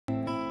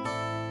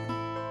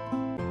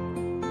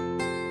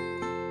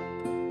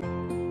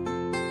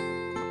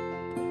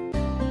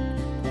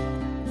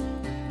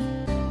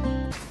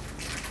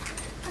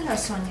Hello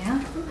Sonia.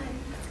 Hi.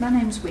 My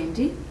name's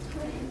Wendy.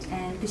 Hi.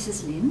 And this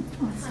is Lynn.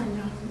 Hi,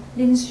 Lynn.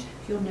 Lynn's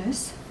your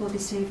nurse for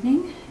this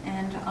evening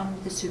and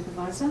I'm the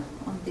supervisor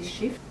on this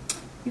shift.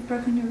 You've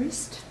broken your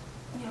wrist?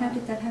 Yeah. How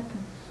did that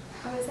happen?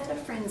 I was at a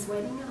friend's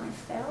wedding and I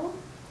fell.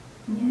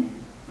 Mm-hmm. Yeah.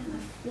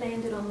 And I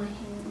landed on my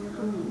hand on the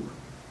arm.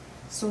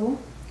 Sore?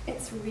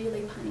 It's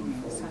really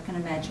painful. Yes, I can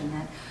imagine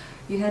that.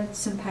 You had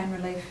some pain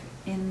relief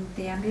in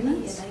the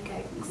ambulance? Yeah, they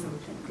gave me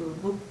something.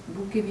 Good.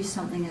 We'll give you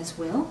something as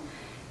well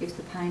if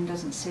the pain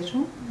doesn't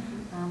settle.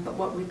 Mm-hmm. But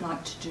what we'd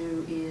like to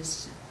do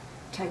is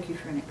take you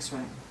for an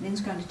x-ray. Lynn's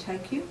going to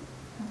take you,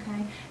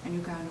 okay, and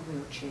you'll go in a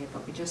wheelchair,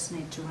 but we just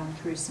need to run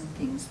through some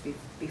things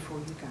before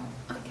you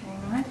go. Okay.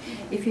 All right?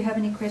 Yeah. If you have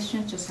any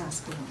questions, just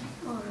ask away.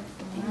 All right.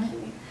 All Thank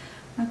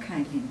right.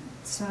 you. Okay, Lynn.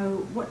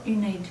 So what you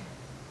need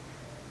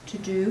to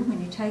do when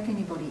you take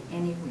anybody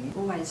anywhere,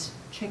 always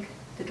check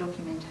the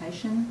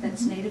documentation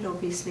that's needed.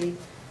 Obviously,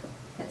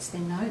 that's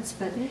their notes,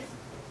 but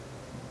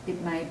it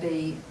may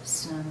be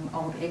some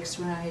old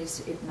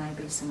x-rays, it may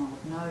be some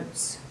old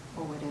notes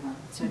or whatever.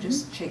 So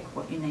just check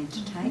what you need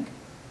to take.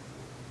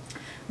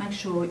 Make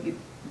sure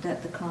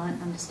that the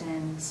client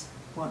understands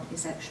what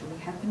is actually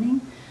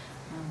happening,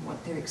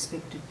 what they're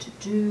expected to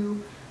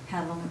do,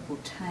 how long it will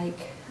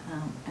take,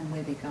 and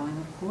where they're going,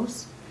 of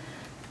course.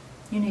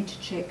 You need to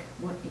check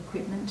what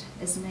equipment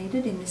is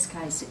needed. In this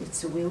case,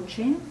 it's a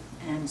wheelchair,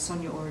 and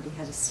Sonia already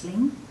has a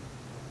sling.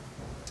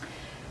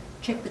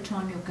 Check the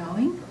time you're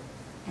going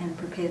and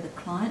prepare the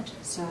client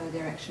so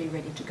they're actually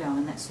ready to go,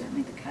 and that's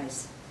certainly the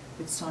case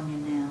with Sonia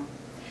now.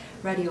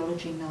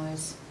 Radiology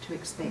knows to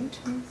expect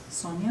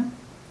Sonia.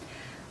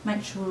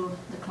 Make sure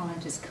the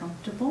client is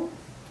comfortable.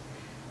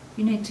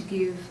 You need to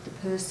give the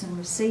person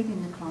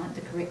receiving the client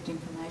the correct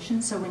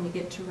information, so when you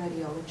get to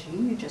radiology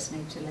you just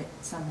need to let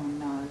someone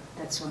know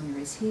that Sonia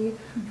is here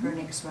for an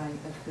x-ray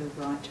of her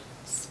right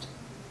wrist.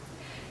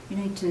 You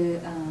need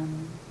to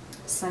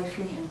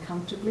safely and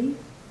comfortably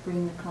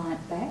bring the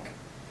client back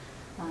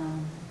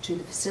to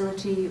the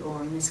facility,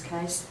 or in this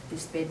case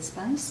this bed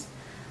space,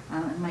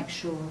 and make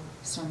sure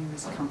Sonia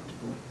is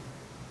comfortable.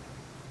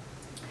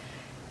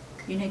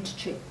 You need to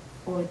check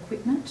all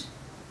equipment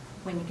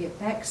when you get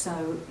back,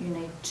 so you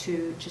need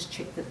to just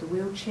check that the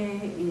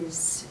wheelchair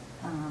is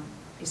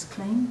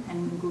clean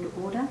and in good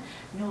order.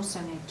 You also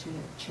need to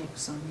check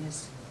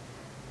Sonia's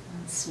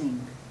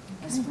sling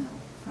as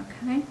well.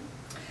 Okay,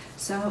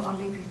 so I'll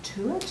leave you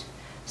to it.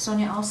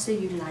 Sonia, I'll see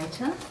you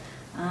later.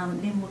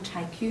 Lynn will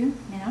take you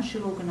now.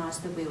 She'll organise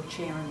the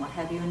wheelchair and what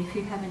have you, and if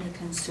you have any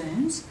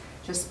concerns,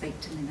 just speak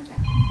to Lynn about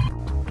it.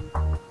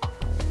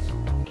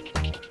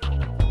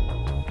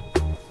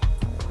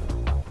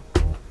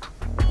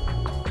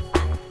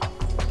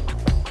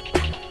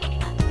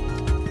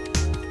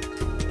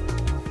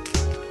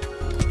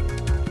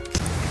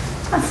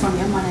 Hi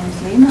Sonia, my name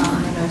is Lynn.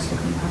 I'm the nurse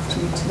looking after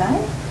you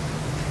today.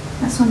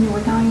 Now Sonia,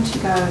 we're going to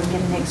go and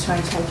get an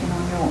x-ray taken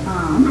on your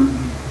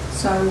arm.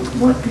 So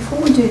before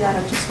we do that,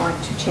 I'd just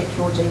like to check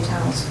your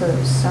details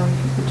first. So if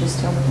you could just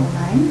tell me your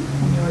name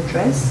and your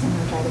address and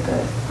your date of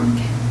birth.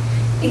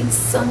 Okay. It's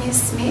Sonia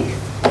Smith.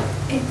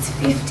 It's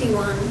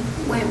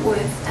 51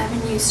 Wentworth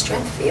Avenue,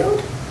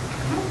 Strathfield.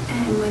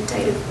 And my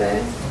date of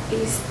birth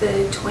is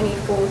the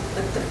 24th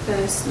of the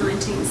 1st,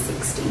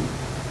 1960.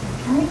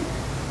 Okay.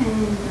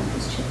 And I'll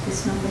just check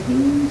this number here,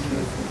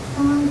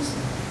 345,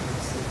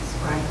 756.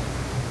 Great.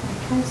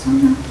 Okay,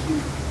 Sonia.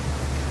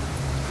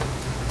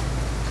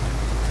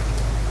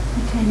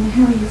 Okay, now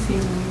how are you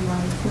feeling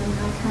anyway? Are you feeling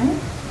okay?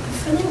 I'm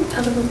feeling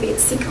a little bit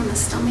sick on the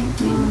stomach.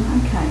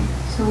 Okay,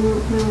 so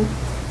we'll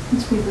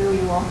once we wheel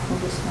you off, we'll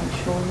just make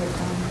sure that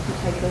we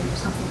take a look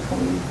something for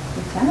you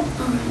with that.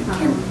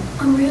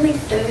 Alright, I'm really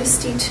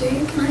thirsty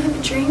too. Can I have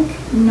a drink?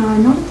 No,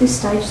 not at this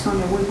stage,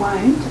 Sonia, we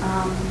won't.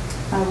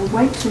 We'll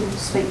wait to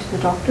speak to the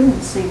doctor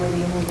and see whether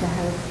you need to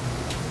have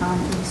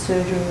any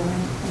surgery or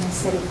an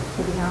anaesthetic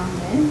for the arm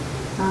there.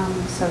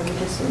 So we'll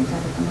just leave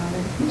that at the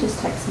moment. If you just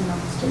take some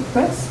nice deep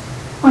breaths,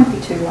 won't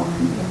be too long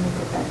and we'll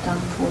get that done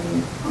for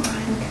you.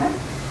 Alright. Okay,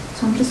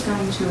 so I'm just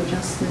going to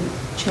adjust the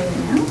chair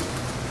now.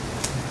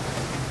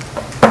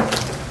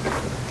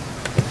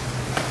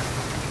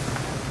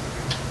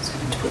 So I'm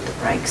going to put the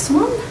brakes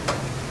on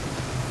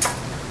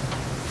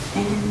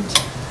and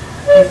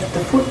lift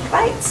the foot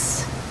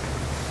plates.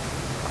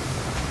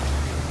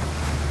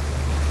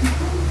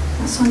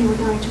 Now Sonia, we're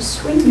going to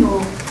swing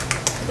your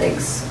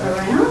legs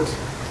around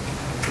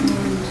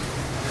and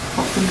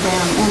pop them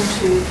down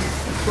onto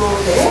the floor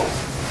there.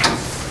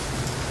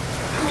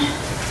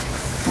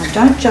 Now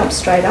don't jump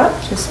straight up,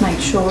 just make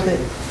sure that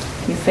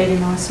your feet are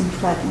nice and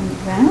flat on the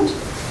ground.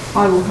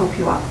 I will help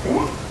you up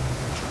there.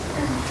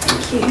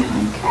 Thank you.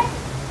 Okay.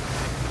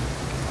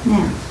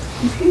 Now,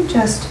 if you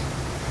just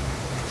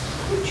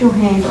put your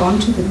hand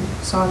onto the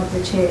side of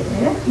the chair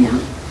there,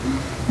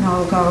 and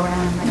I'll go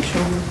around and make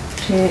sure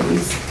the chair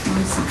is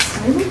nice and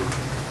stable.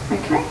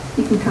 Okay,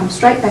 you can come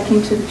straight back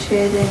into the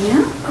chair there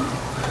now.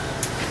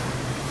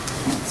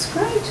 That's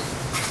great.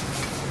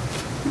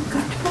 I'm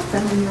going to put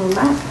that on your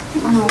lap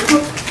and I'll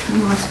put a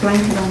nice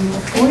blanket on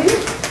there for you.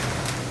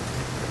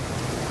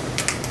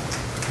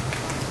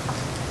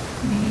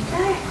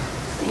 Okay.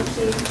 Thank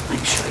you.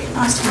 Make sure you're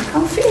nice and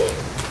comfy.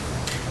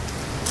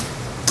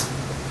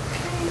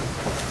 Okay.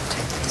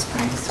 Take these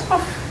brakes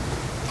off.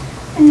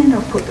 And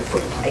I'll put the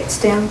foot plates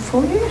down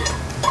for you.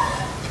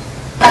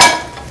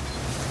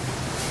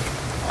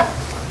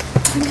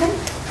 Okay.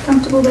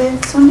 Comfortable there,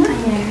 Sonia?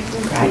 Yeah,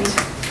 Great.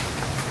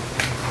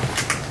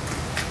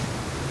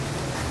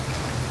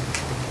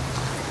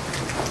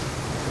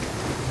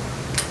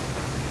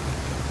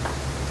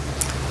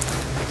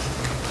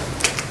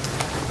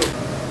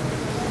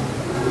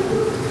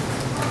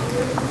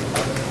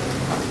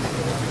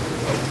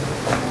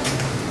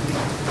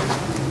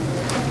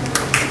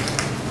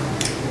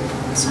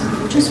 So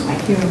we'll just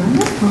wait here a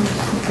moment. I'll just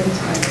put these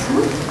brakes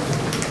on.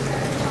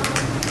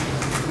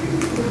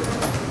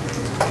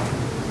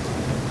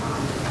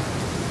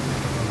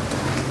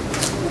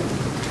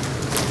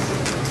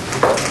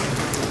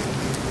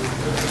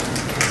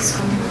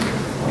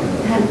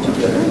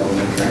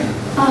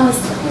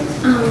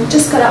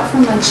 Just got up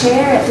from my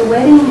chair at the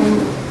wedding,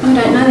 and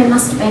I don't know, there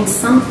must have been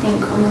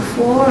something on the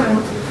floor, and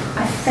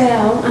I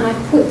fell and I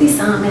put this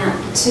arm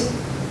out to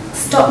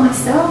stop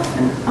myself,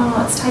 and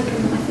it's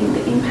taken, I think,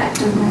 the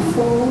impact of my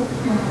fall.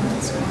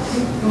 That's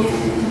great.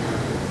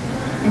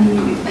 Yeah. And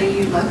are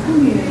you local? Are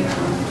you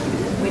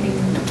wedding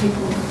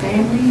people,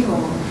 family,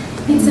 or?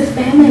 It's a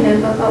family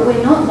member, but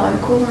we're not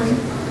local, and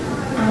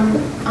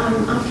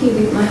I'm up here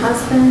with my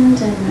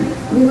husband, and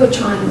we were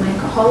trying to make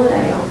a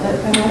holiday of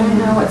it, but I don't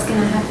know what's going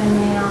to happen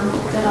now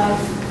that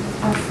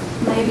I've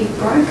maybe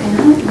broken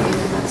it. Yeah,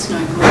 that's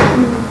no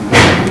problem.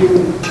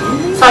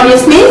 Sonia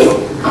Smith?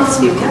 Yes,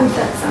 you can.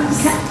 That's us.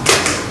 Okay.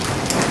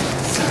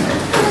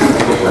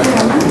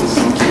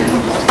 Thank you.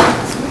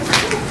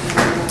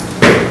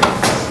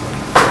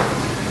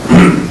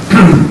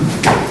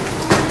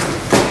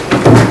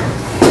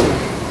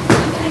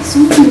 Okay, so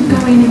I'm going to go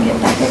in and get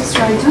that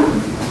X-ray done.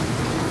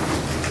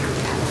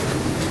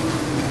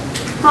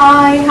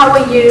 Hi, how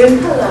are you?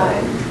 Hello.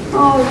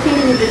 Oh,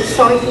 feeling a bit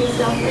sorry for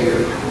yourself.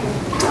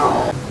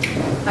 Oh.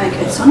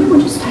 Okay, Sonia,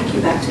 we'll just take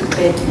you back to the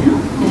bed now,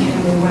 and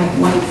then we'll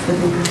wait for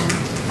the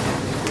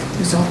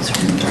results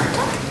from the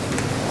doctor.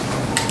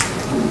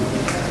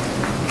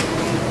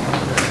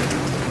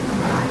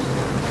 Alright.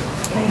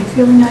 Okay, you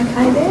feeling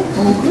okay there?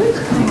 All good?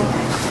 Okay.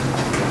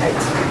 Great.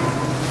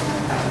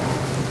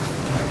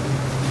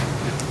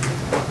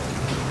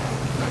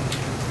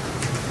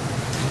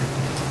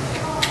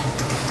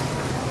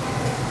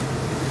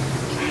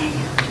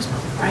 Just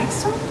put the brakes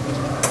on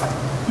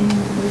and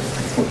with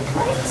the foot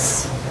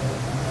plates.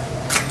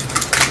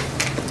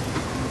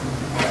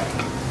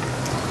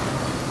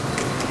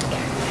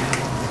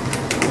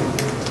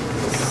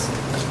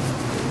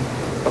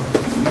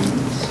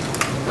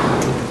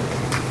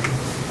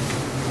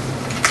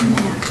 And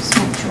now just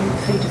make sure your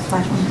feet are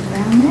flat on the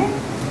ground there.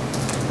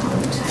 I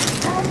will take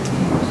that and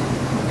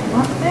pop you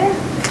up there.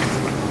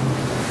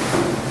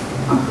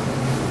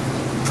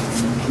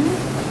 Okay.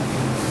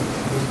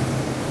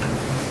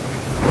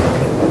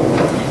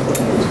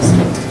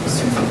 Just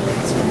through the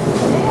legs around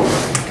there.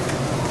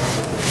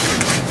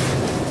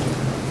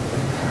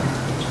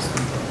 Just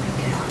make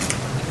it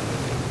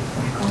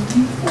back on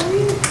there for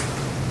you.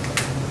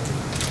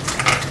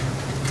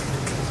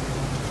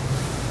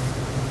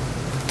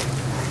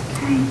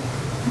 Okay.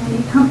 Are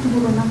you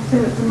comfortable enough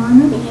there at the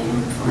moment? Yeah,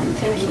 I'm fine,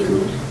 thank you.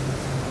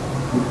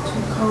 Not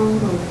too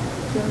cold or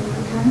feeling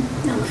okay?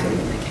 No, I'm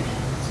feeling okay.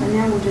 So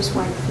now we'll just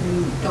wait for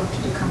the doctor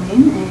to come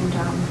in and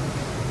to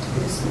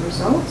give us the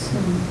results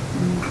and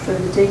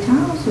further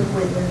details of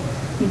whether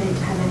you need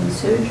to have any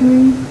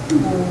surgery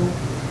or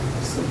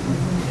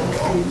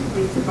something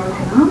with the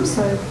broken arm.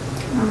 So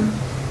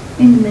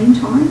in the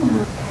meantime,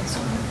 okay, so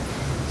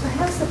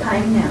how's the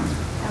pain now?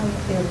 How are you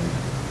feeling?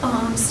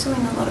 Oh, I'm still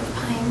in a lot of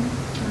pain.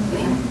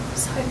 Okay. I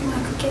was hoping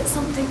I could get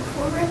something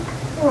for it.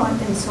 All right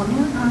then,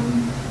 Sonia.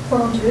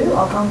 What I'll do,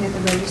 I'll go and get the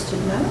registered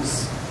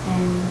nurse,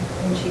 and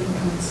then she can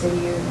come and see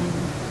you and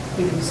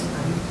give you some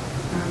pain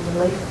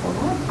relief for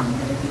that.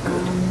 That'd be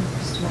good.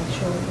 Just to make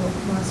sure that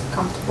you're nice and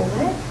comfortable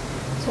there.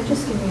 So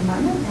just give me a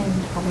moment and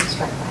I'll be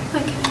straight back.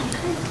 Okay.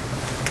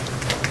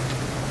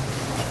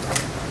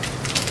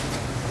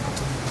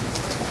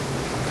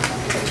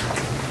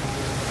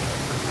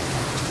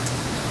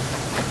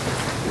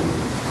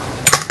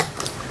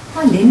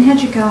 Hi Lynn, how'd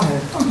you go?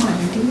 Oh, hi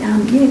Lindy.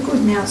 Yeah,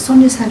 good. Now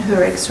Sonia's had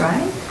her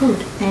X-ray.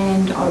 Good.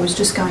 And I was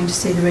just going to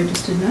see the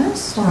registered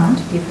nurse to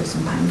give her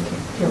some pain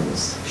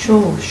pills.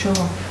 Sure.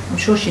 I'm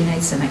sure she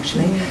needs them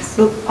actually. Yes.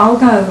 Look, I'll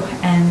go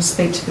and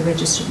speak to the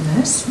registered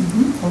nurse,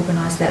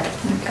 organise that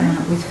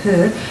with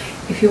her.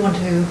 If you want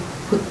to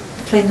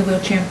clean the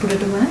wheelchair and put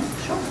it away,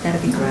 sure,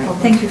 that'd be great.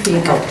 Thank you for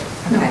your help.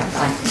 Okay,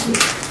 bye. Thank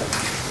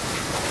you.